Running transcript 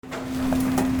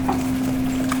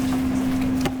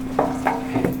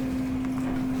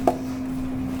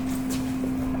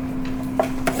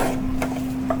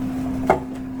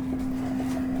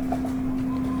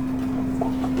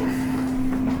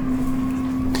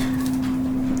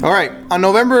All right, on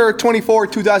November 24,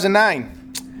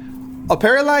 2009, a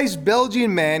paralyzed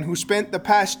Belgian man who spent the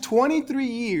past 23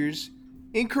 years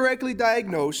incorrectly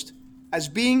diagnosed as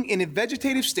being in a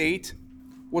vegetative state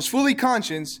was fully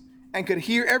conscious and could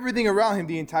hear everything around him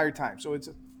the entire time. So it's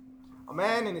a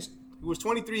man who was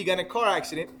 23, he got in a car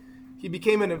accident. He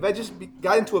became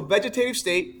got into a vegetative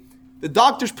state. The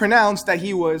doctors pronounced that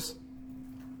he was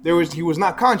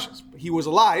not conscious, but he was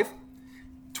alive.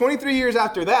 23 years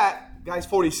after that, guy's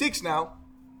 46 now,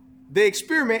 they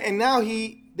experiment and now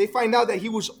they find out that he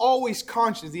was always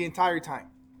conscious the entire time.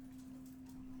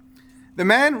 The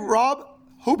man, Rob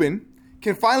Hubin,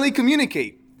 can finally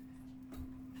communicate.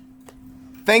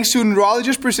 Thanks to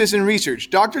neurologist persistent research,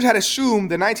 doctors had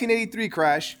assumed the 1983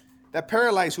 crash that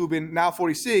paralyzed Hubin, now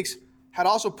 46, had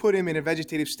also put him in a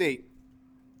vegetative state.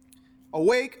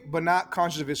 Awake, but not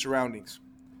conscious of his surroundings.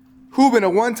 Hubin, a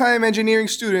one-time engineering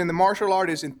student and the martial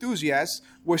artist enthusiast,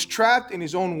 was trapped in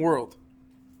his own world.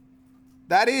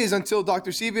 That is until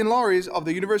Dr. Stephen Loris of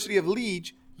the University of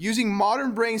Liège, using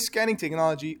modern brain scanning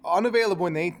technology unavailable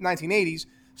in the 1980s,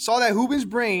 saw that Hubin's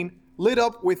brain lit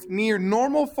up with near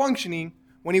normal functioning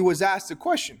when he was asked a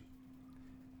question.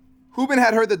 Hubin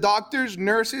had heard the doctors,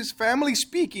 nurses, family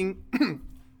speaking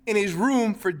in his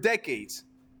room for decades.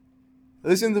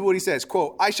 Listen to what he says,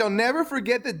 quote, "I shall never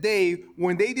forget the day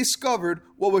when they discovered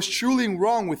what was truly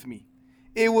wrong with me.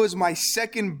 It was my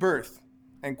second birth,"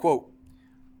 end quote.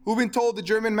 Hubin told the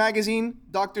German magazine,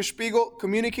 Dr. Spiegel,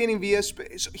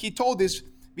 he told this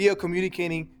via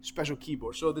communicating special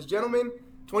keyboard. So this gentleman,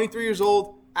 23 years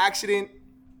old, accident,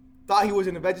 thought he was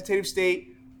in a vegetative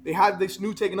state. They had this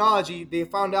new technology. They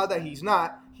found out that he's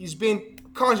not. He's been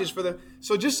conscious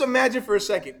so just imagine for a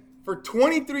second, for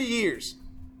 23 years,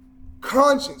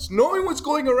 conscious, knowing what's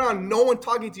going around, no one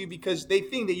talking to you because they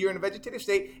think that you're in a vegetative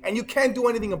state and you can't do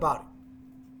anything about it.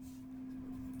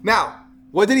 Now,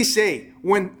 what did he say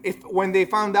when they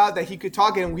found out that he could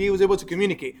talk and he was able to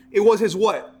communicate? It was his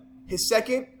what? His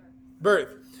second birth.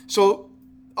 So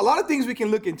a lot of things we can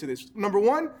look into this. Number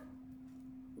one,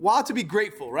 while to be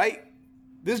grateful, right?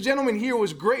 This gentleman here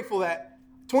was grateful that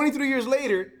 23 years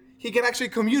later, he can actually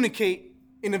communicate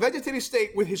in a vegetative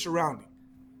state with his surrounding,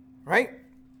 right?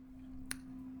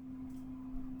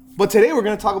 But today we're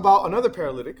going to talk about another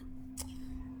paralytic.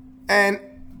 And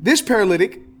this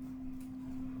paralytic,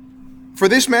 for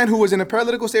this man who was in a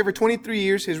paralytical state for 23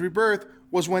 years, his rebirth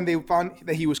was when they found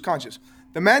that he was conscious.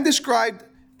 The man described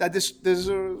that the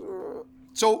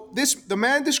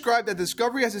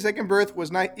discovery as a second birth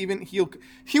was not even healed.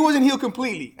 He wasn't healed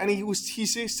completely, and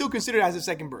he's still considered as a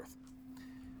second birth.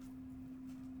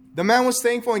 The man was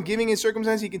thankful, and giving his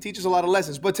circumstance, he can teach us a lot of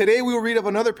lessons. But today we will read of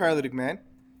another paralytic man.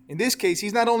 In this case,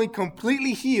 he's not only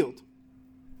completely healed,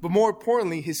 but more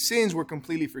importantly, his sins were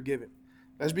completely forgiven.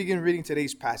 Let's begin reading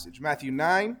today's passage. Matthew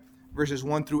 9, verses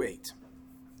 1 through 8.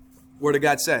 Word of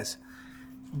God says,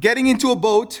 "Getting into a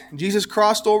boat, Jesus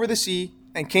crossed over the sea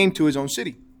and came to his own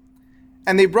city.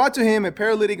 And they brought to him a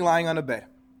paralytic lying on a bed.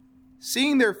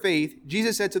 Seeing their faith,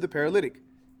 Jesus said to the paralytic,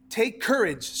 'Take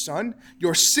courage, son,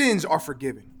 your sins are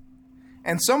forgiven.'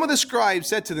 And some of the scribes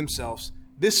said to themselves,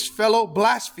 'This fellow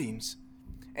blasphemes.'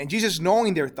 And Jesus,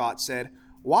 knowing their thoughts, said,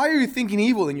 'Why are you thinking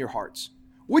evil in your hearts?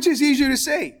 Which is easier to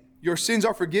say, your sins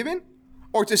are forgiven,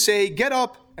 or to say, get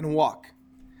up and walk?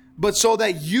 But so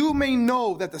that you may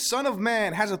know that the Son of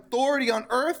Man has authority on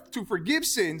earth to forgive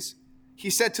sins,' he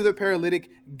said to the paralytic,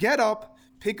 'Get up,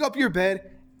 pick up your bed,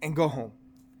 and go home.'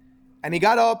 And he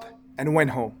got up and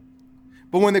went home.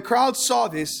 But when the crowd saw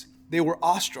this, they were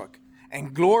awestruck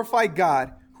and glorified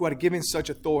God who had given such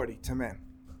authority to men."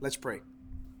 Let's pray.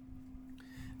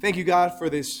 Thank you, God, for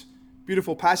this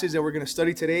beautiful passage that we're going to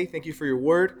study today. Thank you for your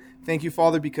word. Thank you,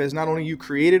 Father, because not only you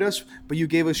created us, but you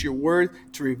gave us your word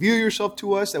to reveal yourself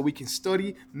to us, that we can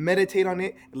study, meditate on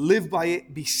it, live by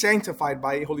it, be sanctified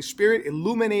by it. Holy Spirit,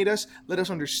 illuminate us. Let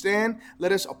us understand.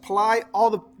 Let us apply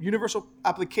all the universal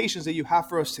applications that you have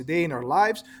for us today in our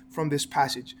lives from this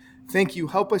passage. Thank you.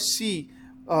 Help us see,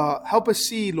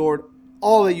 Lord,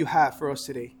 all that you have for us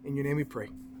today. In your name we pray.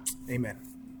 Amen.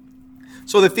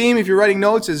 So the theme, if you're writing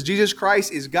notes, is Jesus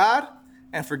Christ is God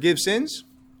and forgives sins.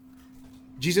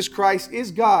 Jesus Christ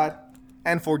is God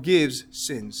and forgives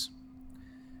sins.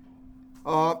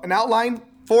 An outline,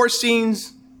 4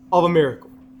 scenes of a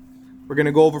miracle. We're going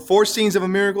to go over 4 scenes of a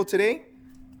miracle today.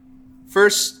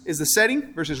 First is the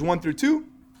setting, verses 1 through 2.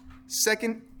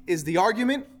 Second is the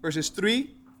argument, verses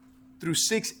 3 through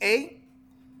 6a.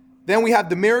 Then we have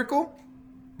the miracle,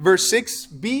 verse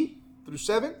 6b through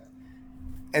 7.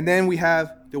 And then we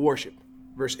have the worship,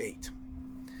 verse 8.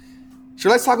 So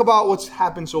let's talk about what's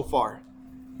happened so far.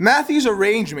 Matthew's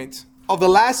arrangement of the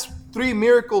last 3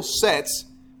 miracle sets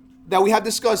that we have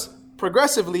discussed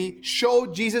progressively show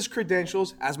Jesus'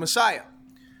 credentials as Messiah.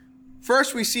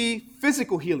 First, we see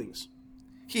physical healings.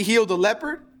 He healed a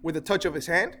leopard with a touch of his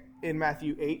hand in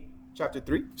Matthew 8, chapter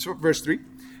 3, verse 3.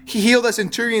 He healed a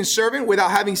centurion's servant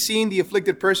without having seen the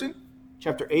afflicted person,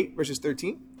 chapter 8, verses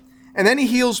 13. And then he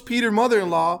heals Peter's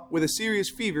mother-in-law with a serious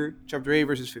fever, chapter 8,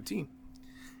 verses 15.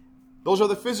 Those are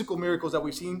the physical miracles that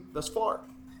we've seen thus far.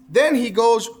 Then he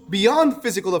goes beyond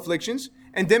physical afflictions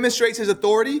and demonstrates his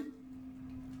authority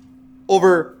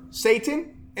over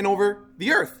Satan and over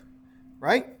the earth,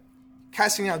 right?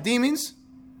 Casting out demons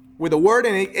with a word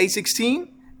in 8:16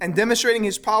 and demonstrating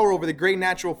his power over the great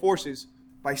natural forces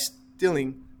by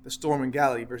stilling the storm in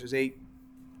Galilee, verses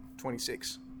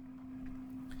 8:26.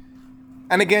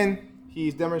 And again, he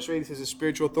demonstrates his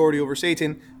spiritual authority over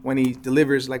Satan when he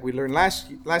delivers, like we learned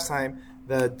last time,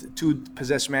 the 2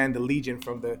 possessed man, the legion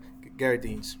from the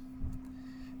Gadarenes.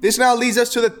 This now leads us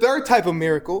to the third type of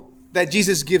miracle that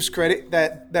Jesus gives credit,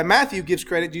 that Matthew gives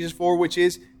credit Jesus for, which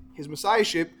is his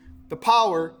messiahship, the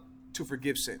power to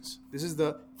forgive sins. This is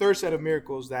the third set of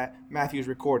miracles that Matthew is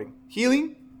recording.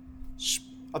 Healing,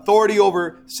 authority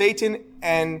over Satan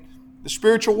and the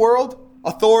spiritual world,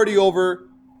 authority over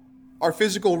our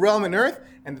physical realm and earth,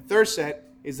 and the third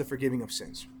set is the forgiving of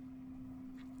sins.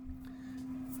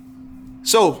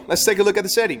 So let's take a look at the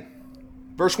setting.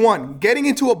 Verse 1, getting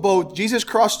into a boat, Jesus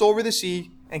crossed over the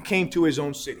sea and came to his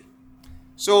own city.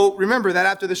 So remember that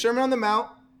after the Sermon on the Mount,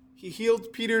 he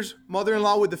healed Peter's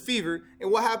mother-in-law with the fever. And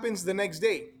what happens the next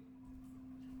day?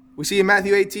 We see in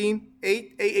Matthew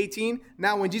 8:18.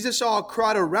 Now when Jesus saw a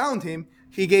crowd around him,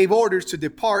 he gave orders to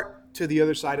depart to the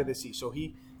other side of the sea. So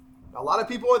a lot of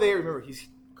people are there. Remember, he's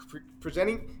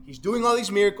presenting, he's doing all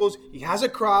these miracles. He has a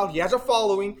crowd, he has a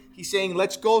following. He's saying,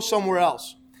 let's go somewhere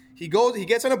else. He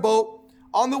gets on a boat.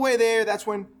 On the way there, that's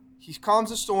when he calms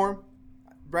the storm.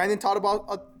 Brandon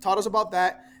taught us about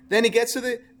that. Then he gets to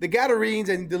the Gadarenes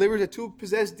and delivers the 2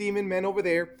 possessed demon men over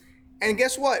there. And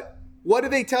guess what? What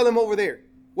did they tell him over there?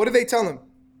 What did they tell him?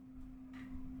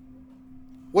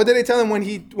 What did they tell him when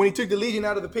he took the legion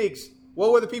out of the pigs?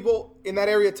 What were the people in that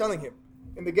area telling him?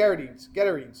 In the Gadarenes.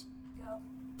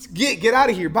 Get out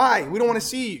of here. Bye. We don't want to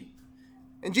see you.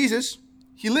 And Jesus,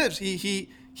 he lives. He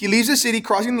leaves the city,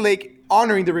 crossing the lake,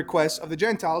 honoring the requests of the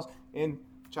Gentiles in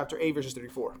chapter 8, verses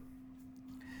 34.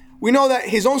 We know that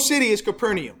his own city is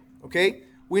Capernaum. Okay?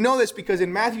 We know this because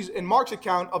in Mark's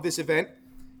account of this event,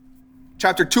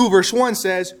 chapter 2, verse 1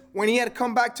 says, when he had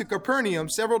come back to Capernaum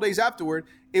several days afterward,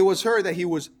 it was heard that he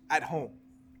was at home.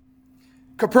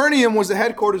 Capernaum was the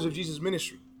headquarters of Jesus'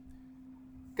 ministry.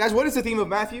 Guys, what is the theme of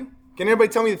Matthew? Can anybody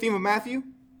tell me the theme of Matthew?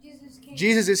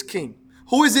 Jesus is king.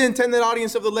 Who is the intended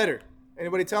audience of the letter?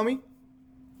 Anybody tell me?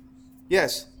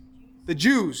 Yes. The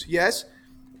Jews, yes.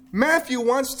 Matthew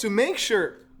wants to make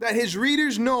sure that his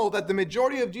readers know that the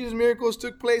majority of Jesus' miracles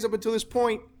took place up until this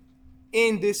point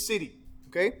in this city.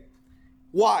 Okay?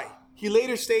 Why? He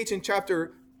later states in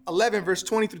chapter 11, verse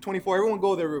 20 through 24. Everyone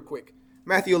go there real quick.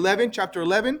 Matthew 11, chapter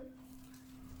 11,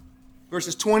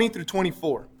 verses 20 through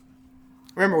 24.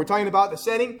 Remember, we're talking about the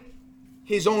setting,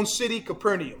 his own city,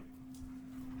 Capernaum.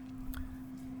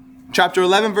 Chapter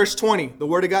 11, verse 20, the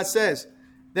word of God says,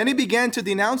 then he began to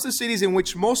denounce the cities in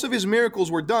which most of his miracles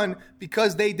were done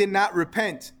because they did not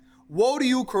repent. Woe to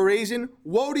you, Chorazin!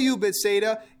 Woe to you,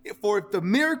 Bethsaida! For if the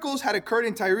miracles had occurred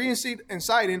in Tyre and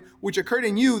Sidon, which occurred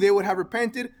in you, they would have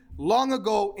repented long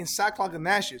ago in sackcloth and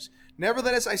ashes.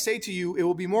 Nevertheless, I say to you, it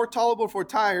will be more tolerable for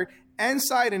Tyre and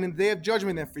Sidon in the day of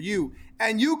judgment than for you.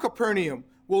 And you, Capernaum,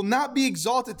 will not be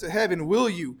exalted to heaven, will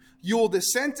you? You will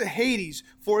descend to Hades.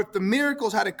 For if the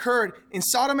miracles had occurred in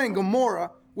Sodom and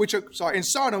Gomorrah, which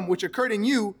occurred in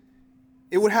you,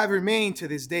 it would have remained to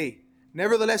this day.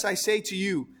 Nevertheless, I say to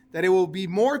you that it will be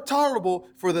more tolerable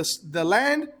for the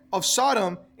land of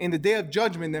Sodom in the day of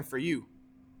judgment than for you.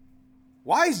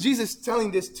 Why is Jesus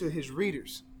telling this to his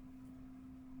readers?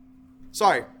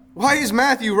 Why is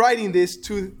Matthew writing this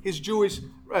to his Jewish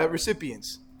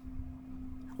recipients?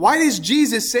 Why is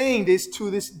Jesus saying this to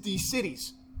these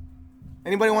cities?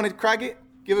 Anybody want to crack it?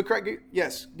 Give it a crack?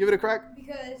 Yes, give it a crack.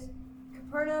 Because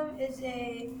Capernaum is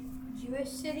a Jewish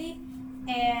city,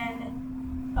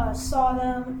 and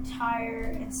Sodom,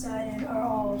 Tyre, and Sidon are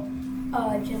all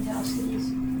Gentile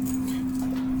cities.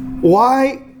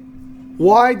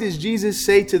 Why does Jesus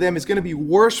say to them it's going to be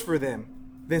worse for them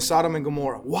than Sodom and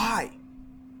Gomorrah? Why?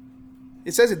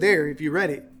 It says it there if you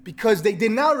read it. because they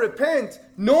did not repent,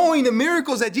 knowing the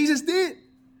miracles that Jesus did.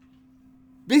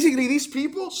 Basically, these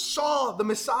people saw the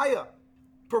Messiah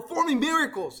performing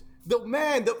miracles.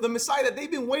 The Messiah that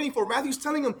they've been waiting for. Matthew's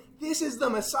telling them, this is the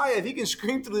Messiah. If he can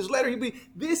scream through this letter, he'd be,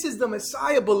 this is the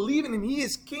Messiah. Believe in him. He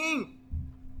is king.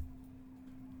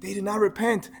 They did not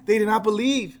repent. They did not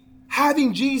believe.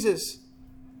 Having Jesus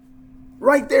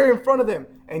right there in front of them.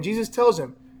 And Jesus tells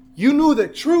them, you knew the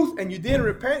truth and you didn't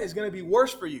repent, is going to be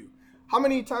worse for you. How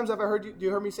many times have I heard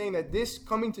you heard me saying that this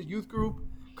coming to youth group,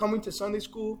 coming to Sunday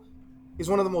school, is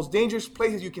one of the most dangerous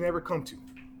places you can ever come to?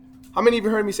 How many of you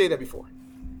heard me say that before?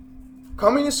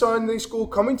 Coming to Sunday school,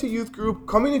 coming to youth group,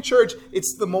 coming to church,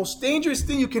 it's the most dangerous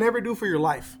thing you can ever do for your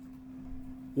life.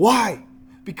 Why?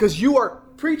 Because you are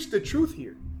preached the truth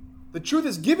here. The truth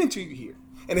is given to you here.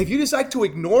 And if you decide to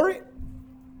ignore it,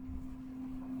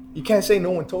 you can't say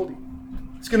no one told you.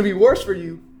 It's going to be worse for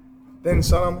you than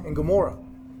Sodom and Gomorrah.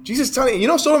 Jesus is telling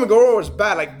you, Sodom and Gomorrah was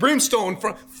bad, like brimstone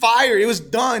from fire. It was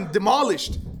done,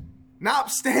 demolished,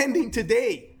 not standing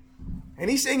today. And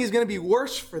he's saying it's going to be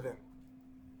worse for them.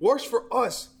 Worse for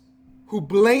us who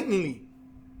blatantly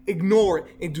ignore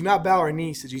and do not bow our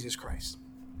knees to Jesus Christ.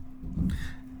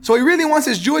 So he really wants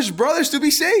his Jewish brothers to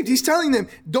be saved. He's telling them,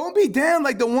 don't be damned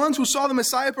like the ones who saw the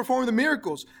Messiah perform the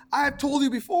miracles. I have told you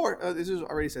before. I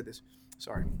already said this.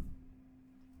 Sorry.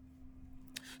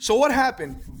 So what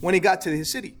happened when he got to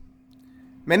his city?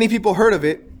 Many people heard of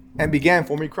it and began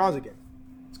forming crowds again.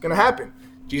 It's going to happen.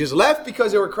 Jesus left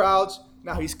because there were crowds.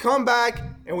 Now he's come back,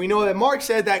 and we know that Mark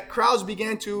said that crowds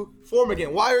began to form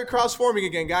again. Why are crowds forming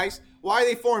again, guys? Why are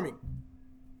they forming?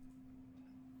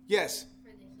 Yes.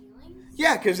 For the healing?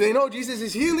 Yeah, because they know Jesus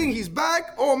is healing. He's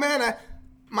back. Oh man,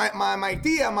 my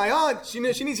tia, my aunt, she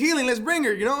needs healing. Let's bring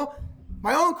her.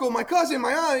 My uncle, my cousin,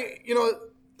 my aunt.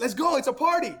 Let's go. It's a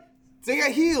party. They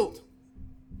got healed.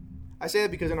 I say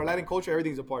that because in our Latin culture,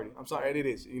 everything's a party. I'm sorry, it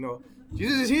is.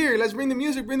 Jesus is here. Let's bring the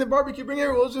music, bring the barbecue, bring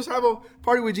everyone. Let's just have a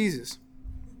party with Jesus.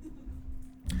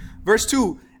 Verse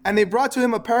 2, and they brought to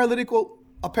him a paralytic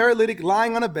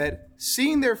lying on a bed.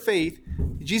 Seeing their faith,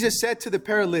 Jesus said to the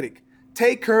paralytic,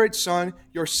 take courage, son,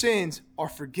 your sins are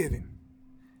forgiven.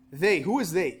 They, who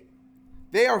is they?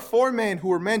 They are 4 men who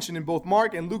were mentioned in both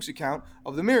Mark and Luke's account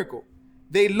of the miracle.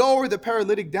 They lowered the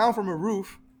paralytic down from a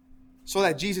roof so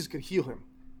that Jesus could heal him.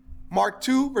 Mark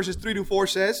 2, verses 3-4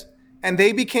 says, and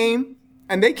they came,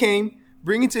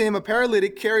 bringing to him a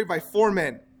paralytic carried by 4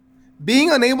 men.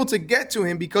 Being unable to get to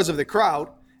him because of the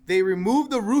crowd, they removed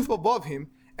the roof above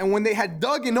him, and when they had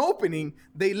dug an opening,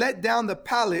 they let down the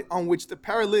pallet on which the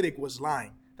paralytic was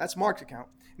lying. That's Mark's account.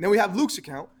 And then we have Luke's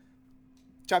account,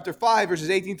 chapter 5, verses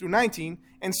 18-19.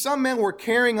 And some men were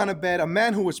carrying on a bed a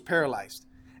man who was paralyzed.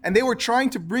 And they were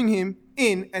trying to bring him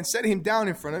in and set him down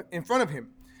in front of him.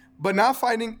 But not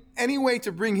finding any way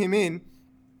to bring him in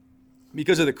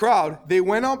because of the crowd, they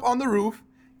went up on the roof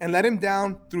and let him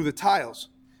down through the tiles.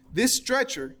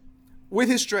 With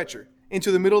his stretcher, into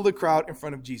the middle of the crowd in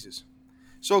front of Jesus.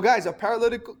 So guys, a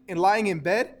paralytic and lying in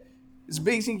bed is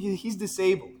basically, he's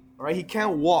disabled. All right, he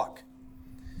can't walk.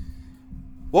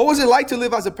 What was it like to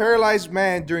live as a paralyzed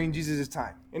man during Jesus'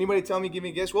 time? Anybody tell me, give me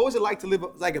a guess. What was it like to live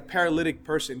like a paralytic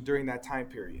person during that time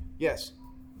period? Yes.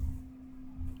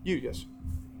 Yes.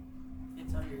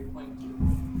 It's under your point.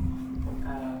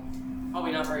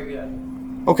 Probably not very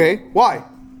good. Okay, why?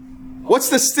 What's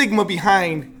the stigma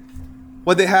behind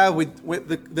what they have with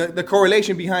the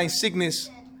correlation behind sickness?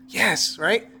 Yes,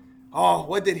 right? Oh,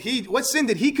 what sin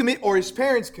did he commit or his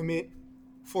parents commit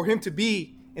for him to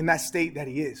be in that state that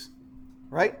he is?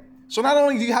 Right? So not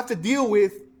only do you have to deal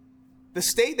with the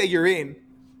state that you're in,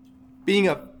 being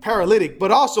a paralytic,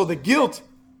 but also the guilt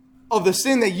of the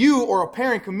sin that you or a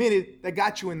parent committed that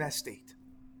got you in that state.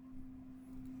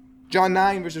 John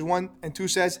 9 verses 1 and 2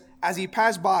 says, as he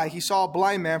passed by, he saw a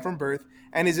blind man from birth,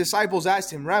 and his disciples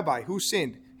asked him, Rabbi, who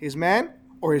sinned, this man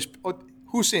or his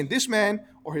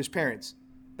parents,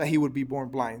 that he would be born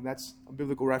blind? That's a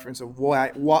biblical reference of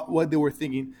what they were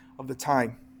thinking of the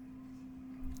time.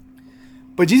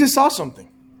 But Jesus saw something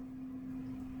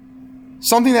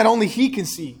that only he can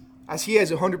see, as he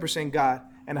is 100% God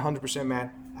and 100%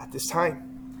 man at this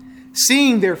time.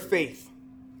 Seeing their faith.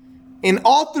 In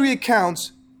all 3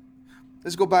 accounts,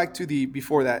 let's go back to the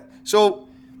before that. So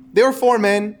there were 4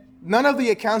 men. None of the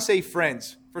accounts say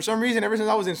friends. For some reason, ever since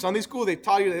I was in Sunday school, they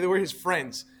taught you that they were his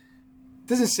friends. It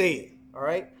doesn't say it, all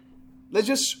right? Let's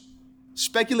just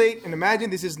speculate and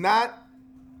imagine this is not,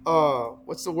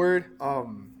 what's the word?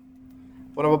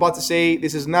 What I'm about to say,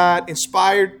 this is not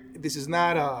inspired. This is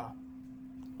not,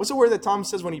 what's the word that Tom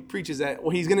says when he preaches that?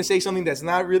 Well, he's going to say something that's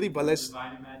not really, but let's...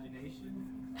 Divine imagination?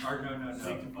 Or no.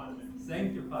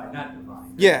 Sanctified, not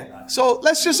divine. Yeah. So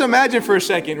let's just imagine for a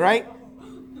second, right?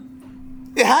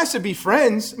 It has to be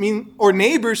friends, or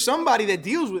neighbors, somebody that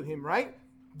deals with him, right?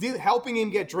 Helping him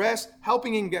get dressed,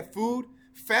 helping him get food,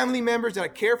 family members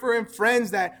that care for him,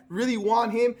 friends that really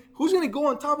want him. Who's going to go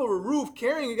on top of a roof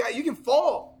carrying a guy? You can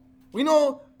fall. We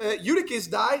know Eutychus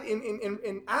died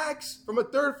in Acts from a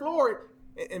third floor,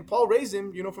 and Paul raised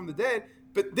him, from the dead.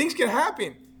 But things can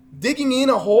happen. Digging in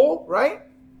a hole, right?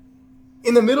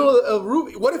 In the middle of a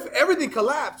roof. What if everything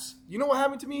collapsed? You know what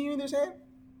happened to me here in this hand?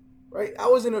 Right? I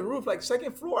was in a roof, like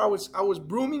second floor. I was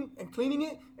brooming and cleaning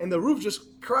it, and the roof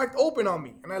just cracked open on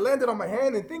me. And I landed on my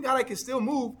hand, and thank God I can still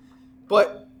move.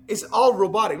 But it's all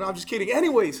robotic. No, I'm just kidding.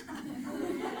 Anyways,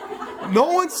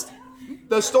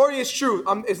 the story is true.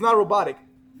 It's not robotic.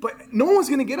 But no one's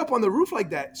going to get up on the roof like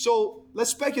that. So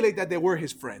let's speculate that they were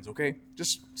his friends, okay?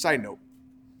 Just side note.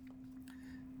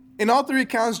 In all three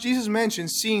accounts, Jesus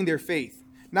mentions seeing their faith.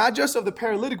 Not just of the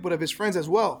paralytic, but of his friends as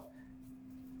well.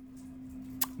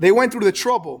 They went through the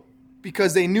trouble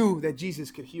because they knew that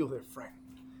Jesus could heal their friend.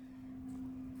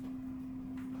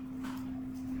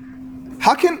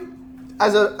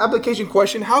 As an application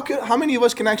question, how many of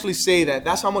us can actually say that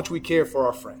that's how much we care for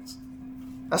our friends?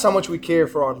 That's how much we care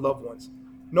for our loved ones.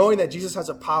 Knowing that Jesus has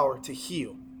a power to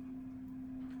heal.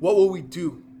 What will we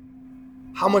do?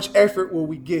 How much effort will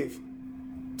we give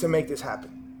to make this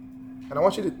happen? And I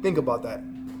want you to think about that,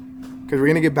 because we're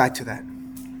going to get back to that.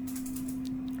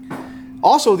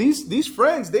 Also, these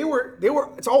friends, it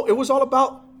was all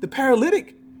about the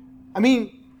paralytic.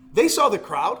 They saw the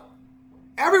crowd.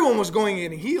 Everyone was going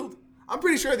in and healed. I'm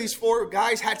pretty sure these four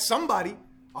guys had somebody,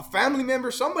 a family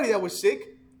member, somebody that was sick.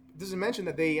 It doesn't mention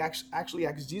that they actually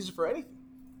asked Jesus for anything.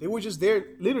 They were just there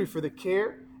literally for the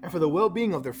care and for the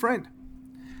well-being of their friend.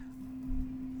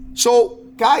 So,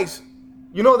 guys,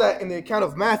 you know that in the account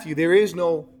of Matthew,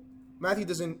 Matthew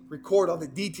doesn't record all the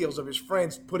details of his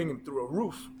friends putting him through a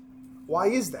roof. Why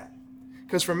is that?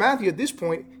 Because for Matthew at this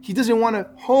point, he doesn't want to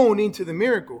hone into the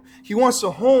miracle. He wants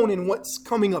to hone in what's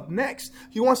coming up next.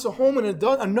 He wants to hone in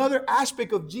another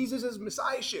aspect of Jesus'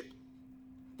 messiahship.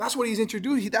 That's what he's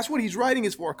introduced. That's what he's writing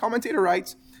is for. A commentator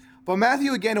writes, but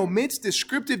Matthew again omits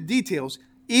descriptive details,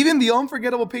 even the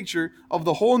unforgettable picture of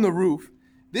the hole in the roof.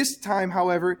 This time,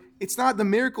 however, it's not the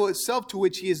miracle itself to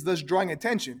which he is thus drawing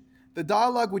attention. The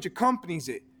dialogue which accompanies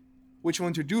it, which will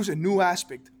introduce a new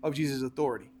aspect of Jesus'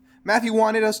 authority. Matthew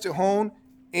wanted us to hone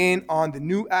in on the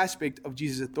new aspect of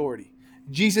Jesus' authority.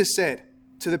 Jesus said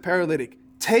to the paralytic,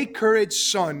 "Take courage,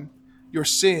 son, your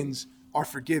sins are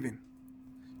forgiven."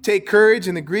 Take courage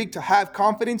in the Greek, to have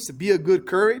confidence, to be a good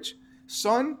courage.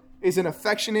 Son is an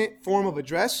affectionate form of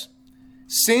address.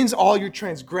 Sins, all your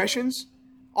transgressions,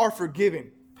 are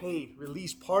forgiven, paid,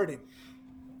 released, pardoned.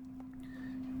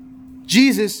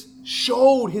 Jesus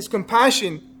showed his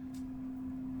compassion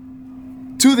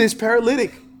to this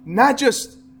paralytic, not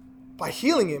just by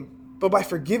healing him, but by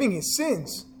forgiving his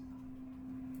sins.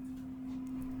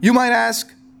 You might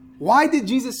ask, why did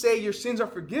Jesus say your sins are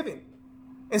forgiven?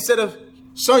 Instead of,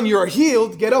 son, you are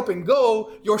healed, get up and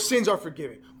go, your sins are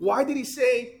forgiven. Why did he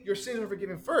say your sins are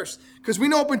forgiven first? Because we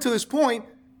know up until this point,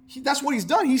 that's what he's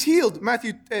done. He's healed.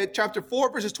 Matthew chapter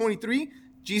 4, verses 23,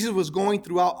 Jesus was going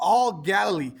throughout all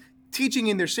Galilee, teaching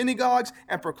in their synagogues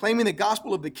and proclaiming the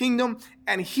gospel of the kingdom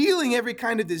and healing every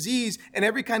kind of disease and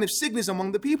every kind of sickness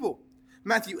among the people.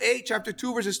 Matthew 8, chapter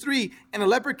 2, verses 3, and a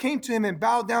leper came to him and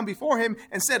bowed down before him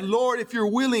and said, "Lord, if you're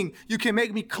willing, you can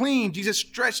make me clean." Jesus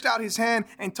stretched out his hand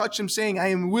and touched him, saying, "I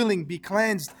am willing, be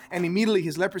cleansed." And immediately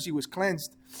his leprosy was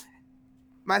cleansed.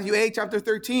 Matthew 8, chapter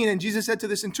 13, and Jesus said to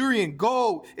the centurion,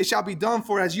 "Go, it shall be done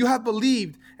for as you have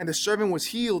believed." And the servant was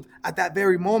healed at that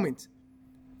very moment.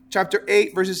 Chapter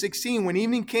 8, verses 16, when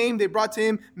evening came, they brought to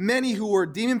him many who were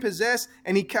demon-possessed,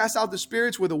 and he cast out the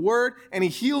spirits with a word, and he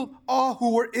healed all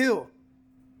who were ill.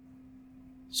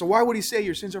 So why would he say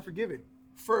your sins are forgiven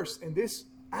first in this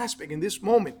aspect, in this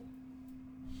moment?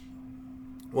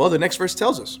 Well, the next verse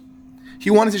tells us. He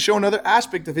wanted to show another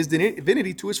aspect of his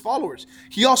divinity to his followers.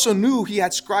 He also knew he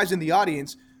had scribes in the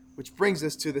audience, which brings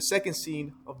us to the second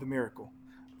scene of the miracle,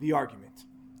 the argument.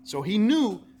 So he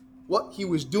knew what he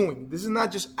was doing. This is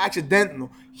not just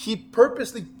accidental. He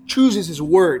purposely chooses his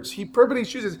words. He purposely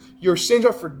chooses, your sins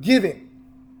are forgiven.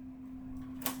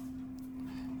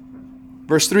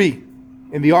 Verse 3,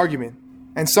 in the argument,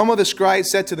 and some of the scribes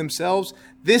said to themselves,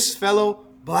 "This fellow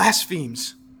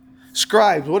blasphemes."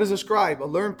 Scribes, what is a scribe? A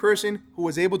learned person who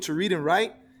was able to read and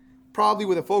write, probably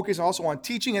with a focus also on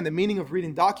teaching and the meaning of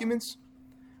reading documents.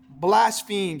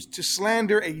 Blasphemes, to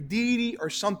slander a deity or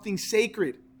something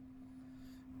sacred.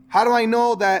 How do I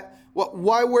know that?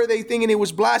 Why were they thinking it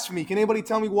was blasphemy? Can anybody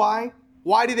tell me why?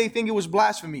 Why did they think it was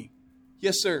blasphemy?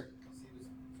 Yes, sir.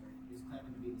 He was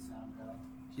claiming to be the Son of God.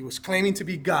 He was claiming to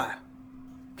be God.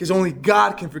 Because only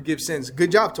God can forgive sins.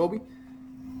 Good job, Toby.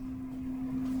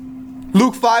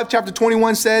 Luke 5, chapter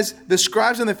 21 says, the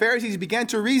scribes and the Pharisees began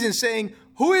to reason, saying,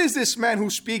 who is this man who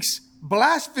speaks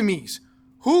blasphemies?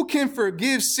 Who can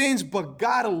forgive sins but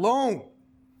God alone?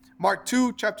 Mark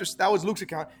 2, that was Luke's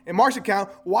account. In Mark's account,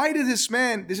 why did this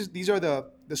man, these are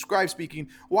the scribes speaking,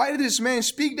 why did this man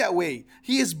speak that way?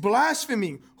 He is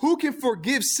blaspheming. Who can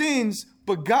forgive sins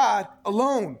but God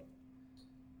alone?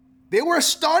 They were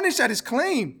astonished at his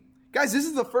claim. Guys, this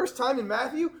is the first time in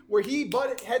Matthew where he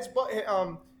butts heads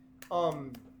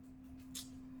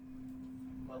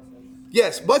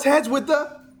with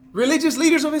the religious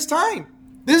leaders of his time.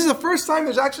 This is the first time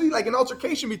there's actually like an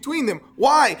altercation between them.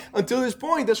 Why? Until this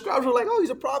point, the scribes were like, oh, he's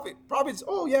a prophet. Prophets,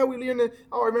 oh yeah, we learned that.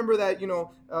 Oh, I remember that,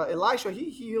 Elisha, he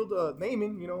healed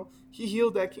Naaman, he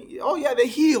healed that king. Oh yeah, they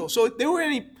heal. So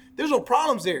there's no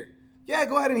problems there. Yeah,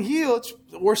 go ahead and heal.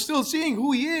 We're still seeing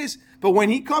who he is. But when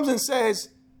he comes and says,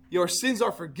 your sins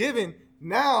are forgiven,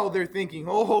 now they're thinking,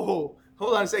 oh, hold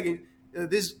on a second.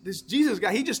 This Jesus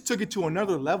guy, he just took it to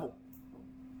another level.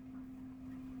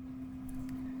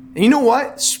 And you know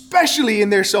what? Especially in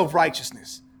their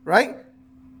self-righteousness, right?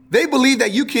 They believe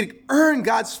that you can earn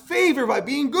God's favor by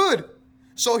being good.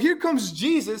 So here comes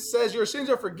Jesus, says your sins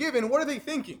are forgiven. What are they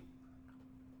thinking?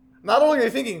 Not only are they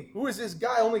thinking, who is this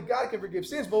guy? Only God can forgive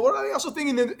sins. But what are they also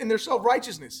thinking in their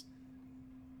self-righteousness?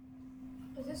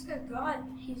 Is this good God?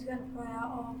 He's going to point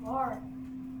out all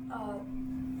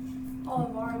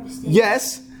of our mistakes.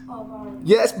 Yes.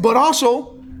 Yes, but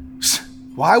also,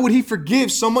 why would he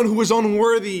forgive someone who is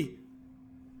unworthy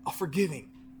of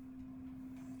forgiving?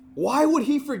 Why would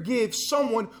he forgive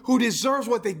someone who deserves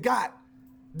what they got?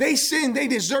 They sinned, they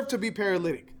deserve to be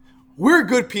paralytic. We're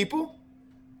good people,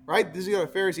 right? This is the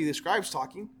Pharisee, the scribes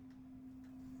talking.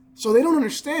 So they don't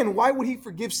understand, why would he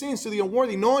forgive sins to the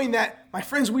unworthy, knowing that, my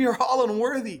friends, we are all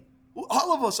unworthy.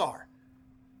 All of us are.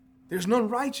 There's none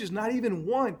righteous, not even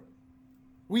one.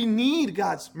 We need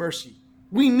God's mercy.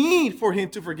 We need for him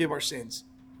to forgive our sins.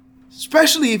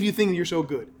 Especially if you think you're so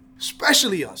good.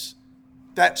 Especially us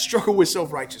that struggle with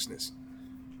self-righteousness.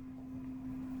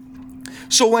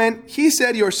 So when he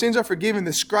said your sins are forgiven,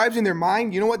 the scribes in their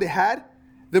mind, you know what they had?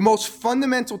 The most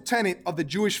fundamental tenet of the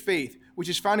Jewish faith, which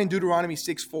is found in Deuteronomy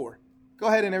 6:4. Go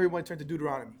ahead and everyone turn to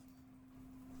Deuteronomy.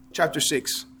 Chapter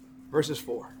 6, verses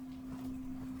 4.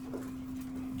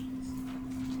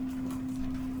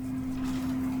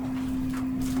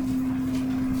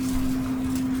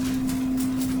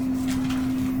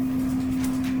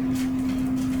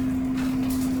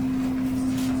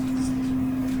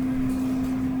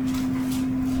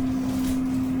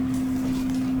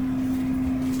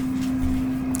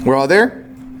 We're all there?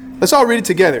 Let's all read it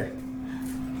together.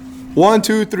 1,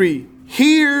 2, 3.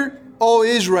 Hear, O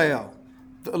Israel.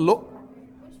 Which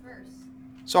verse?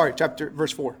 Sorry,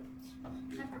 verse 4.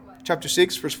 Chapter what? Chapter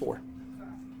 6, verse 4.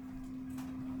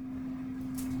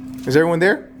 Is everyone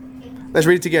there? Let's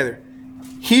read it together.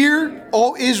 Hear,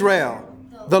 O Israel,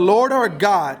 the Lord our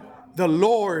God, the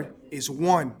Lord is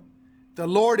one. The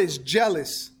Lord is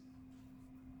jealous.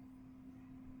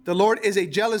 The Lord is a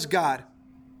jealous God.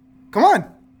 Come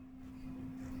on.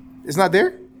 It's not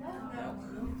there?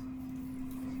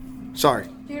 Sorry.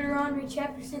 Deuteronomy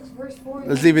chapter 6, verse 4.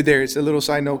 Let's leave it there. It's a little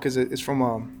side note because it's from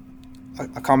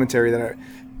a commentary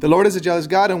the Lord is a jealous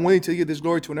God and willing to give this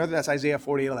glory to another. That's Isaiah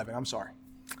 48:11. I'm sorry.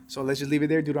 So let's just leave it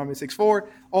there. Deuteronomy 6:4.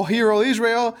 Oh, hear, O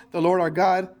Israel, the Lord our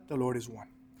God, the Lord is one.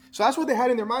 So that's what they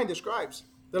had in their mind, the scribes.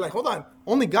 They're like, hold on,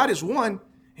 only God is one,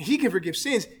 and he can forgive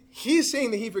sins. He's saying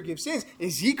that he forgives sins.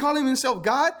 Is he calling himself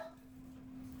God?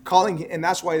 And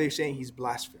that's why they're saying he's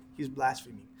blaspheming. He's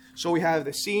blaspheming. So we have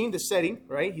the scene, the setting,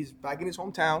 right? He's back in his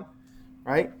hometown,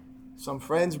 right? Some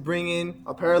friends bring in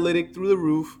a paralytic through the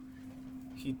roof.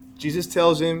 Jesus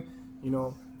tells him,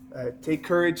 take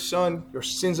courage, son. Your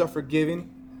sins are forgiven.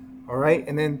 All right?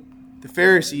 And then the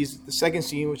Pharisees, the second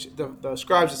scene, which the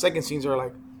scribes, the second scenes are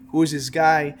like, who is this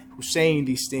guy who's saying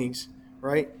these things,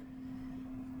 right?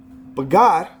 But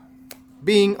God,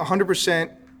 being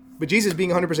 100%, but Jesus being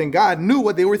 100% God, knew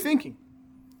what they were thinking.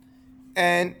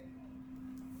 And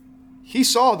he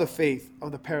saw the faith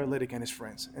of the paralytic and his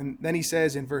friends. And then he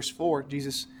says in verse 4,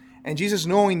 Jesus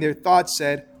knowing their thoughts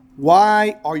said,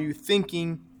 why are you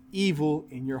thinking evil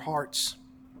in your hearts?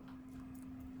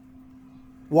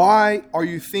 Why are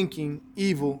you thinking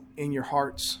evil in your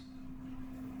hearts?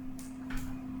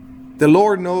 The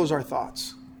Lord knows our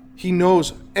thoughts. He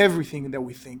knows everything that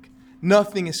we think.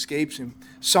 Nothing escapes him.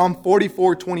 Psalm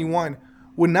 44:21.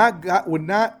 Would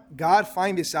not God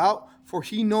find this out? For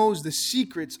he knows the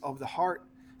secrets of the heart.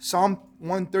 Psalm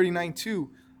 139:2.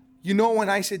 You know when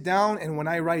I sit down and when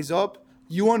I rise up,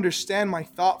 you understand my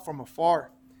thought from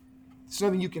afar. It's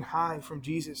nothing you can hide from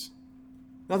Jesus.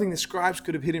 Nothing the scribes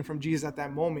could have hidden from Jesus at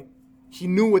that moment. He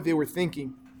knew what they were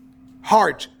thinking.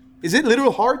 Heart. Is it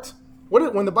literal heart?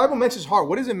 When the Bible mentions heart,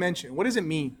 what does it mention? What does it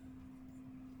mean?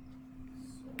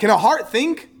 Can a heart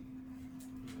think?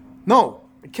 No,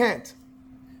 it can't.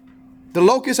 The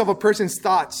locus of a person's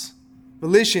thoughts,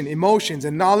 volition, emotions,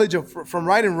 and knowledge from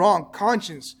right and wrong,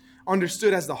 conscience,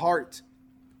 understood as the heart.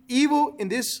 Evil in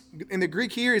the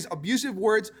Greek here is abusive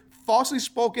words falsely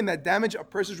spoken that damage a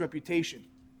person's reputation.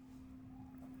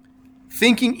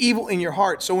 Thinking evil in your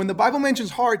heart. So when the Bible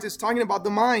mentions heart, it's talking about the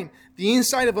mind, the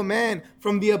inside of a man.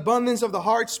 From the abundance of the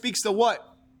heart speaks the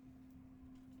what?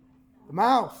 The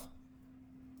mouth.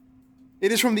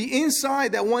 It is from the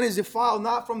inside that one is defiled,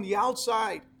 not from the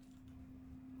outside.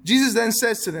 Jesus then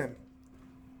says to them,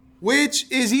 which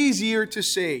is easier to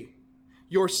say,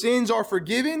 your sins are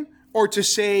forgiven, or to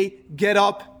say, get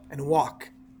up and walk?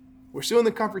 We're still in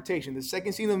the confrontation, the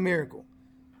second scene of the miracle.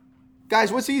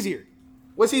 Guys, what's easier?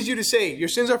 What's easier to say? Your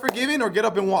sins are forgiven or get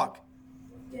up and walk?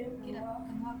 Get up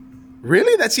and walk.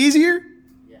 Really? That's easier?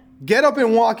 Yeah. Get up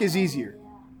and walk is easier.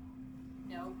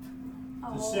 No.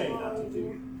 To say, not to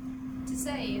do. To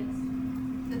say is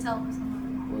to tell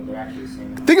someone. What they're actually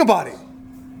saying. Think about it.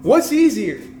 What's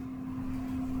easier?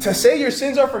 To say your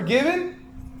sins are forgiven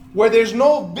where there's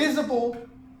no visible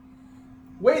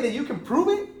way that you can prove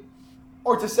it?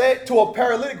 Or to say it to a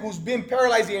paralytic who's been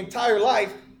paralyzed the entire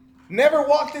life, never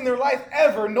walked in their life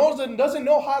ever, doesn't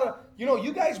know how to,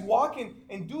 you guys walk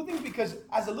and do things because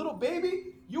as a little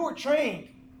baby, you were trained.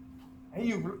 And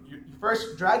you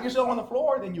first drag yourself on the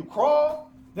floor, then you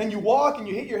crawl, then you walk and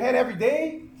you hit your head every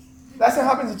day. That's what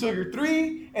happens until you're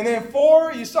 3. And then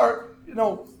 4, you start,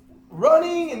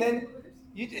 running, and then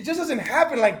it just doesn't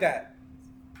happen like that.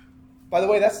 By the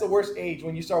way, that's the worst age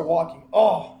when you start walking.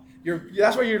 Oh,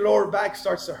 that's where your lower back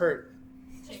starts to hurt.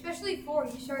 Especially 4,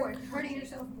 you start hurting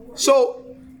yourself more. So,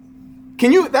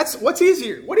 what's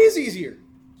easier? What is easier?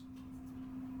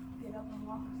 Get up and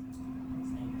walk.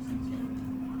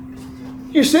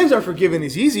 Your sins are forgiven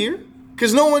is easier.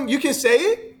 Because you can say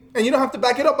it, and you don't have to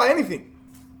back it up by anything.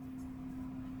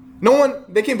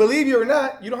 They can believe you or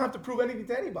not, you don't have to prove anything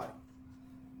to anybody.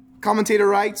 Commentator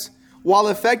writes, while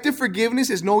effective forgiveness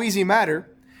is no easy matter,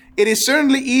 it is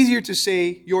certainly easier to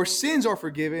say your sins are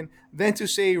forgiven than to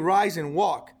say rise and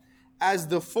walk, as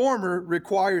the former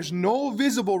requires no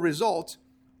visible result,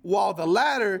 while the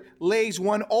latter lays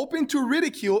one open to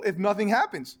ridicule if nothing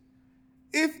happens.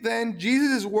 If then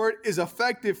Jesus' word is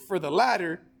effective for the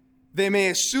latter, they may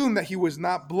assume that he was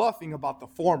not bluffing about the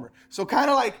former. So kind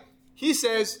of like he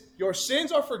says, your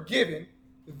sins are forgiven,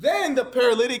 then the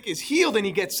paralytic is healed and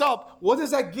he gets up. What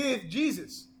does that give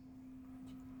Jesus?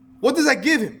 What does that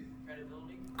give him?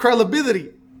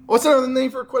 Credibility. What's another name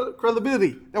for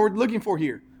credibility that we're looking for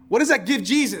here? What does that give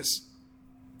Jesus?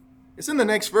 It's in the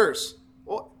next verse.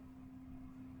 What?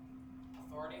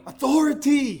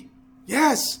 Authority.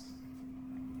 Yes.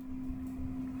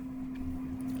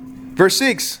 Verse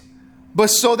 6. But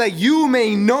so that you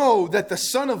may know that the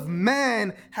Son of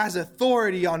Man has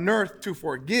authority on earth to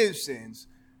forgive sins.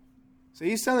 So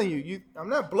he's telling you, I'm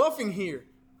not bluffing here.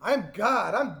 I'm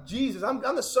God. I'm Jesus. I'm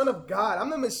the Son of God. I'm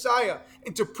the Messiah.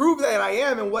 And to prove that I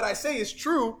am and what I say is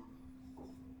true,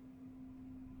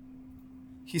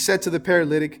 he said to the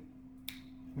paralytic,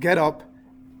 get up,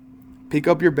 pick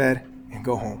up your bed, and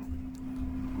go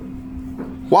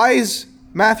home. Why is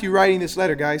Matthew writing this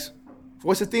letter, guys?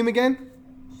 What's the theme again?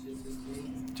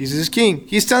 Jesus is king.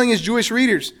 He's telling his Jewish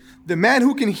readers, the man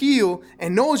who can heal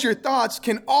and knows your thoughts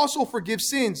can also forgive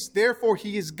sins. Therefore,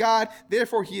 he is God.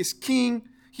 Therefore, he is king.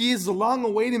 He is the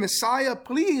long-awaited Messiah.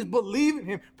 Please believe in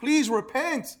him. Please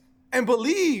repent and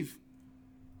believe.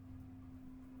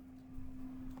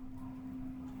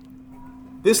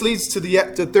 This leads to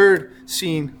the third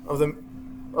scene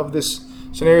of this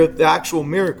scenario, the actual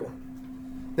miracle.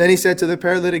 Then he said to the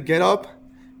paralytic, get up,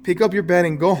 pick up your bed,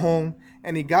 and go home.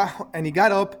 And he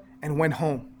got up and went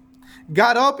home.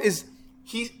 Got up is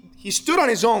he stood on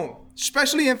his own,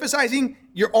 especially emphasizing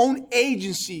your own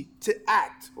agency to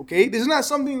act. Okay, this is not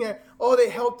something that they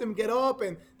helped him get up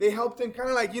and they helped him kind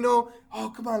of like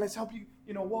come on, let's help you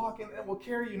walk and we'll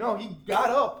carry you. No, he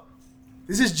got up.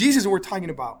 This is Jesus we're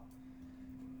talking about.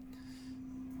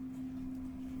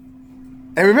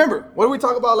 And remember, what did we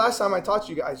talk about last time I taught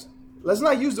you guys? Let's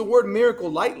not use the word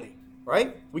miracle lightly.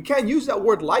 Right? We can't use that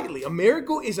word lightly. A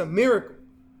miracle is a miracle.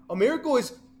 A miracle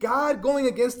is God going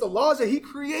against the laws that he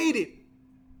created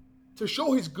to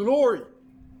show his glory.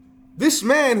 This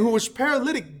man who was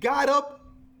paralytic got up.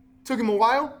 Took him a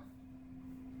while.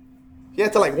 He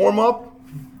had to like warm up.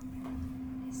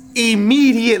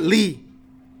 Immediately.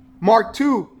 Mark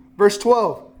 2, verse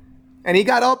 12. And he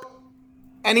got up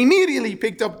and immediately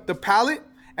picked up the pallet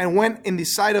and went in the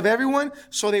sight of everyone.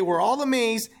 So they were all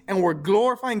amazed and were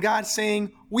glorifying God,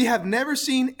 saying, we have never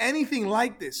seen anything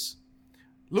like this.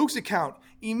 Luke's account,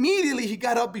 immediately he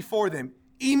got up before them,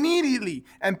 immediately,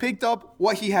 and picked up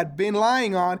what he had been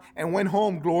lying on and went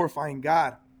home glorifying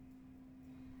God.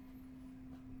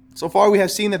 So far we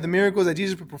have seen that the miracles that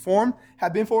Jesus performed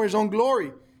have been for his own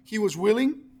glory. He was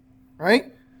willing,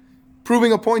 right?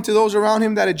 Proving a point to those around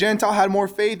him that a Gentile had more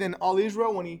faith than all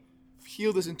Israel when he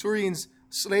healed the centurion's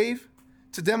slave,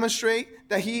 to demonstrate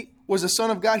that he was the Son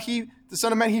of God. The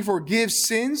Son of Man, he forgives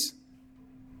sins.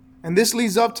 And this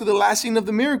leads up to the last scene of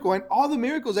the miracle and all the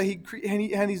miracles that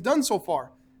he's done so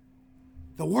far.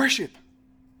 The worship.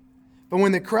 But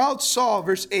when the crowd saw,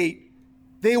 verse 8,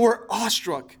 they were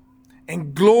awestruck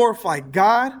and glorified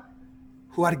God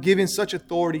who had given such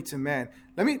authority to man.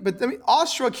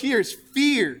 Awestruck here is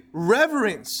fear,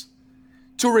 reverence.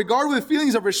 To regard with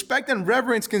feelings of respect and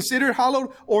reverence, considered hallowed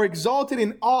or exalted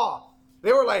in awe.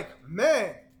 They were like,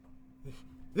 man,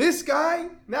 this guy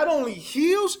not only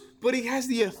heals, but he has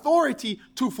the authority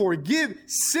to forgive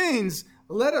sins.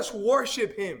 Let us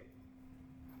worship him.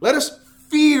 Let us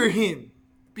fear him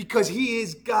because he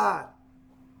is God.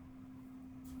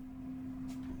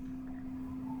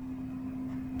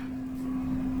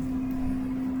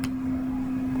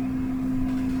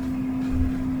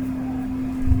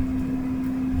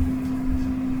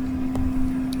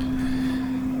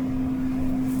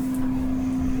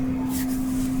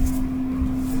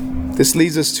 This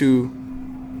leads us to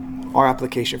our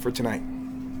application for tonight.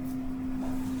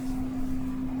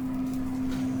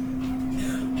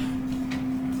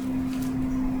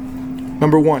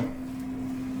 Number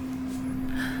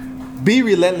 1, be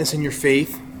relentless in your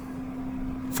faith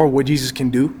for what Jesus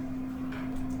can do.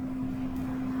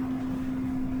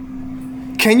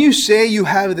 Can you say you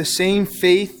have the same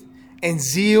faith and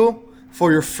zeal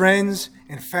for your friends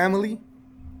and family?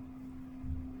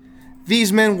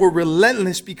 These men were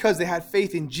relentless because they had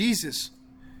faith in Jesus.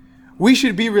 We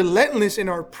should be relentless in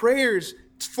our prayers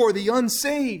for the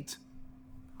unsaved.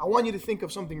 I want you to think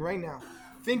of something right now.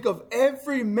 Think of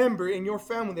every member in your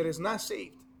family that is not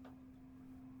saved.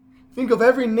 Think of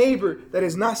every neighbor that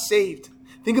is not saved.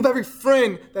 Think of every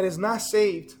friend that is not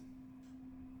saved.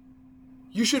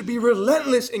 You should be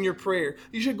relentless in your prayer.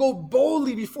 You should go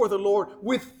boldly before the Lord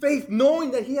with faith,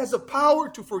 knowing that he has the power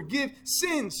to forgive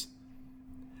sins.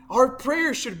 Our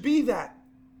prayer should be that.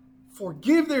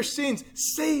 Forgive their sins.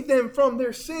 Save them from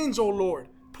their sins, O Lord.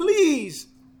 Please.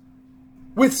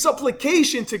 With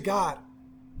supplication to God.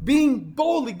 Being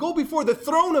boldly. Go before the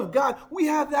throne of God. We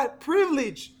have that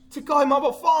privilege to call him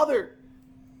Abba Father.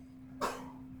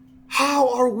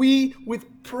 How are we with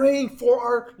praying for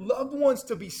our loved ones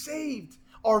to be saved?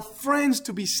 Our friends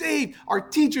to be saved? Our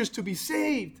teachers to be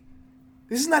saved?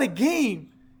 This is not a game.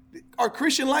 Our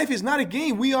Christian life is not a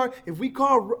game. If we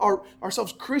call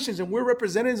ourselves Christians and we're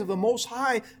representatives of the Most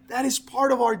High, that is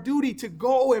part of our duty to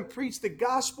go and preach the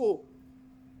gospel.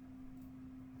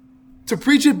 To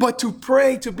preach it, but to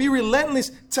pray, to be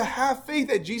relentless, to have faith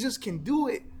that Jesus can do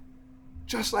it.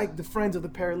 Just like the friends of the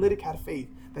paralytic had faith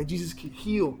that Jesus could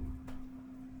heal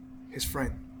his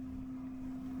friend.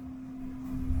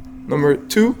 Number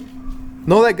 2,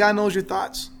 know that God knows your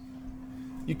thoughts.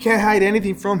 You can't hide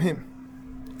anything from him.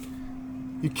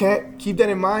 You can't keep that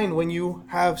in mind when you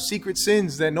have secret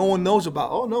sins that no one knows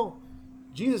about. Oh no,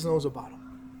 Jesus knows about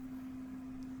them.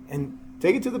 And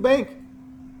take it to the bank.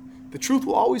 The truth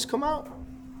will always come out.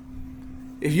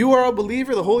 If you are a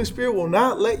believer, the Holy Spirit will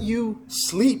not let you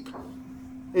sleep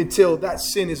until that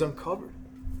sin is uncovered.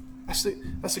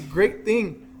 That's a great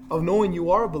thing of knowing you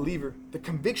are a believer. The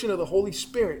conviction of the Holy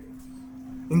Spirit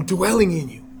indwelling in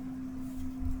you.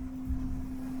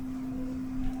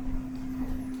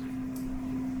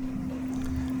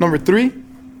 Number 3,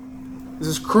 this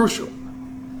is crucial.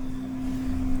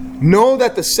 Know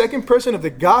that the second person of the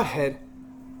Godhead,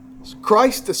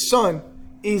 Christ the Son,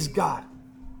 is God.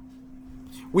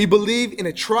 We believe in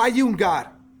a triune God.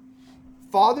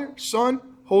 Father, Son,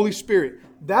 Holy Spirit.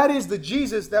 That is the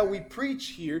Jesus that we preach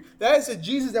here. That is the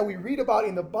Jesus that we read about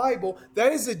in the Bible.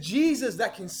 That is the Jesus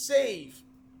that can save.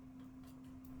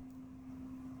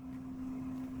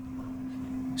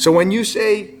 So when you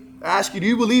I ask you, do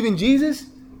you believe in Jesus?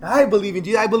 I believe in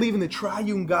Jesus. I believe in the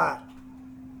triune God,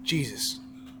 Jesus.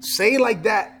 Say it like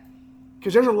that.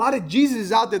 Because there's a lot of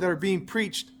Jesuses out there that are being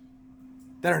preached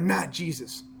that are not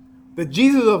Jesus. The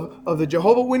Jesus of the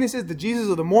Jehovah's Witnesses, the Jesus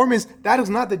of the Mormons, that is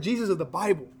not the Jesus of the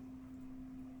Bible.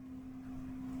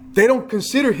 They don't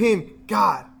consider him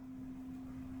God.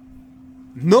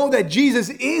 Know that Jesus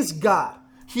is God.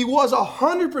 He was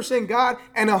 100% God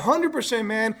and 100%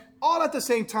 man all at the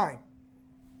same time.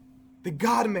 The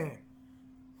God-man.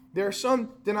 There are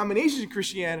some denominations in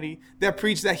Christianity that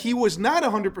preach that he was not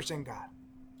 100% God.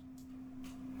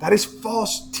 That is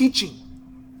false teaching.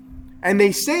 And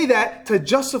they say that to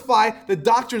justify the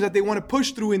doctrines that they want to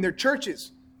push through in their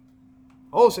churches.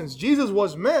 Oh, since Jesus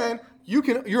was man,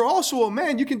 you're also a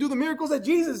man. You can do the miracles that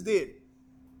Jesus did.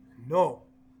 No,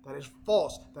 that is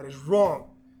false. That is wrong.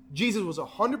 Jesus was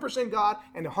 100% God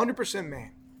and 100%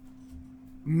 man.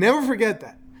 Never forget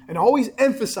that. And always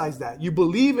emphasize that. You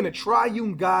believe in a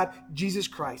triune God, Jesus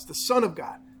Christ, the Son of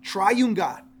God. Triune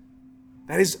God.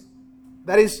 That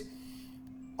is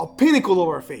a pinnacle of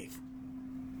our faith.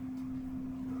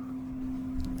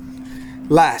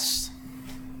 Last.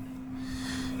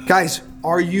 Guys,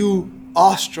 are you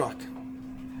awestruck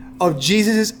of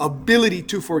Jesus' ability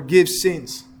to forgive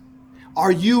sins?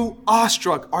 Are you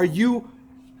awestruck?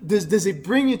 Does it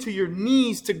bring you to your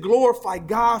knees to glorify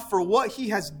God for what he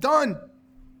has done?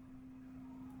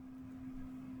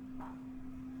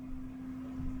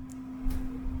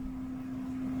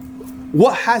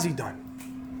 What has he done?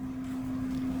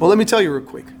 Well, let me tell you real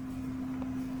quick.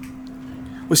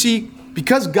 Well, see,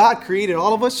 because God created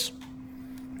all of us,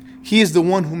 he is the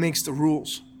one who makes the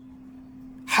rules,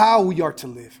 how we are to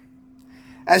live.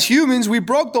 As humans, we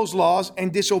broke those laws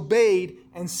and disobeyed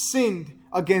and sinned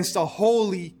against a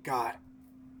holy God.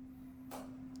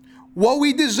 What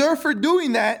we deserve for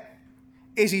doing that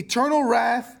is eternal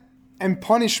wrath and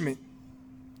punishment.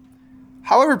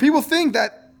 However, people think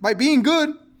that by being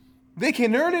good, they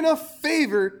can earn enough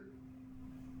favor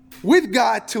with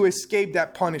God to escape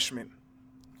that punishment.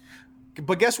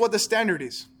 But guess what the standard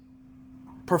is?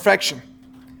 Perfection.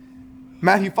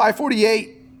 Matthew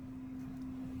 5:48.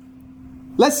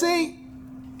 Let's say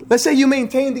you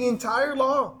maintain the entire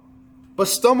law, but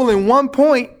stumble in one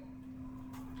point,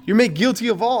 you're made guilty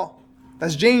of all.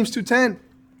 That's James 2:10.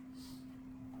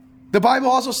 The Bible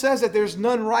also says that there's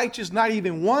none righteous, not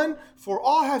even one, for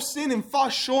all have sinned and fall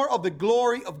short of the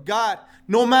glory of God.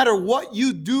 No matter what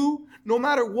you do, no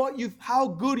matter how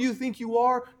good you think you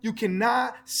are, you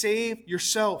cannot save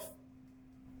yourself.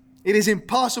 It is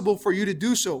impossible for you to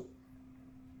do so.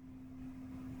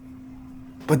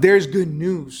 But there's good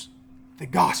news. The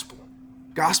gospel.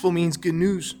 Gospel means good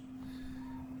news.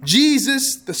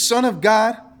 Jesus, the Son of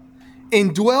God,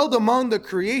 indwelled among the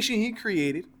creation he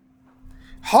created,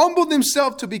 humbled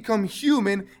himself to become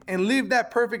human and live that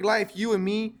perfect life you and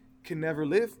me can never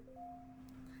live.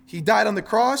 He died on the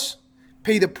cross,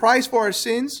 paid the price for our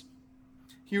sins.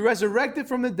 He resurrected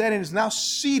from the dead and is now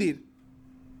seated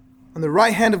on the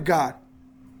right hand of God.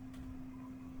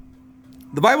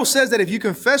 The Bible says that if you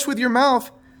confess with your mouth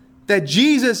that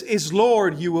Jesus is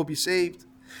Lord, you will be saved.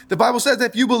 The Bible says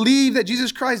that if you believe that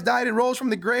Jesus Christ died and rose from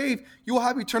the grave, you will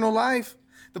have eternal life.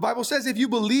 The Bible says if you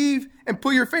believe and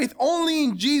put your faith only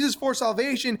in Jesus for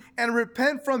salvation and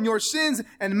repent from your sins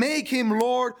and make him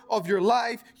Lord of your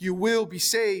life, you will be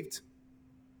saved.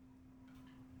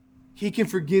 He can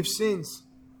forgive sins.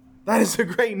 That is the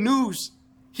great news.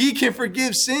 He can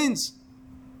forgive sins.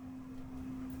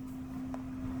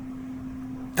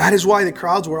 That is why the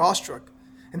crowds were awestruck.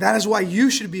 And that is why you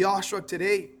should be awestruck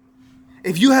today.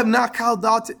 If you have not called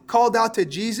out to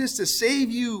Jesus to save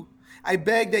you, I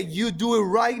beg that you do it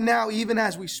right now, even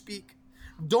as we speak.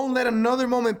 Don't let another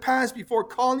moment pass before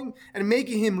calling and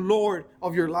making him Lord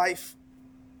of your life.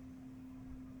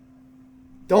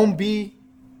 Don't be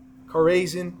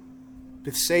Chorazin,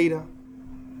 Bethsaida,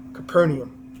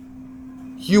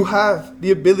 Capernaum. You have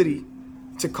the ability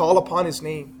to call upon his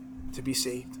name to be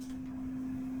saved.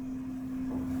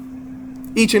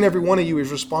 Each and every one of you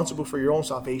is responsible for your own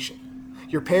salvation.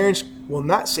 Your parents will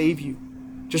not save you.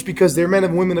 Just because they're men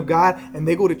and women of God and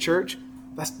they go to church,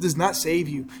 that does not save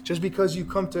you. Just because you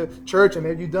come to church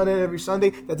and you've done it every Sunday,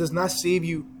 that does not save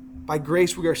you. By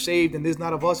grace we are saved, and this is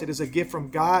not of us. It is a gift from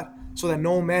God, so that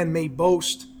no man may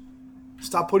boast.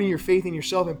 Stop putting your faith in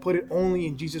yourself and put it only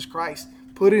in Jesus Christ.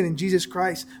 Put it in Jesus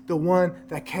Christ, the one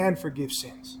that can forgive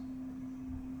sins.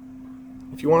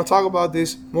 If you want to talk about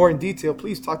this more in detail,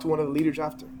 please talk to one of the leaders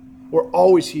after. We're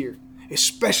always here,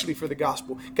 especially for the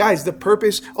gospel. Guys, the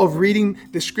purpose of reading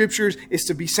the scriptures is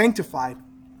to be sanctified,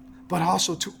 but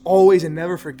also to always and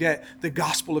never forget the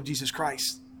gospel of Jesus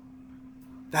Christ.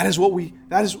 That is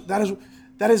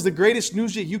the greatest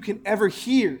news that you can ever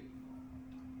hear.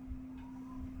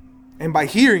 And by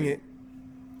hearing it,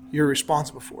 you're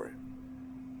responsible for it.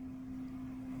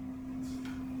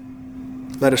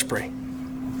 Let us pray.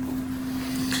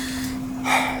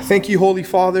 Thank you, Holy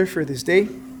Father, for this day.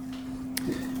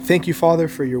 Thank you, Father,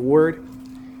 for your word.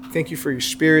 Thank you for your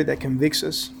Spirit that convicts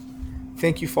us.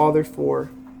 Thank you, Father,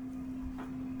 for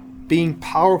being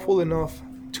powerful enough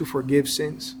to forgive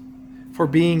sins, for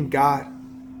being God,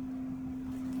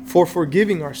 for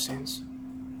forgiving our sins.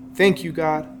 Thank you,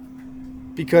 God,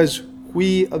 because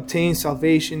we obtain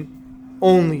salvation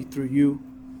only through you.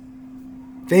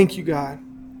 Thank you, God,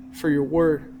 for your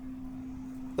word.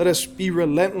 Let us be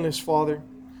relentless, Father.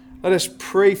 Let us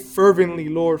pray fervently,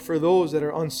 Lord, for those that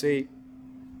are unsaved,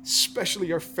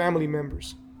 especially our family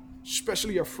members,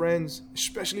 especially our friends,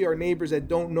 especially our neighbors that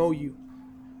don't know you.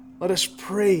 Let us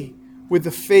pray with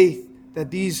the faith that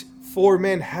these 4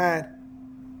 men had.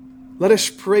 Let us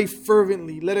pray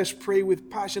fervently. Let us pray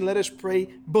with passion. Let us pray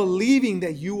believing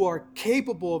that you are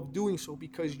capable of doing so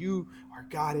because you are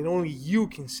God and only you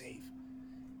can save.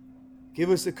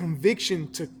 Give us the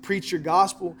conviction to preach your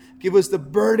gospel. Give us the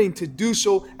burden to do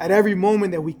so at every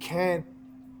moment that we can.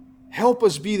 Help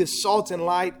us be the salt and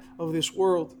light of this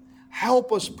world.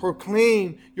 Help us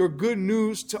proclaim your good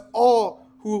news to all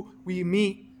who we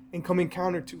meet and come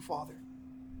encounter to, Father.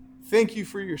 Thank you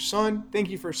for your Son. Thank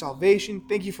you for salvation.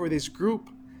 Thank you for this group.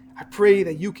 I pray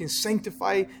that you can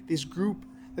sanctify this group,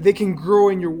 that they can grow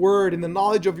in your word, in the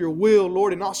knowledge of your will,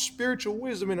 Lord, in all spiritual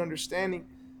wisdom and understanding,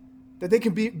 that they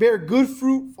can bear good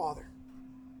fruit, Father.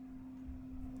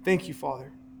 Thank you,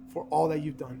 Father, for all that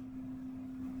you've done.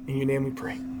 In your name we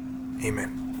pray.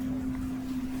 Amen.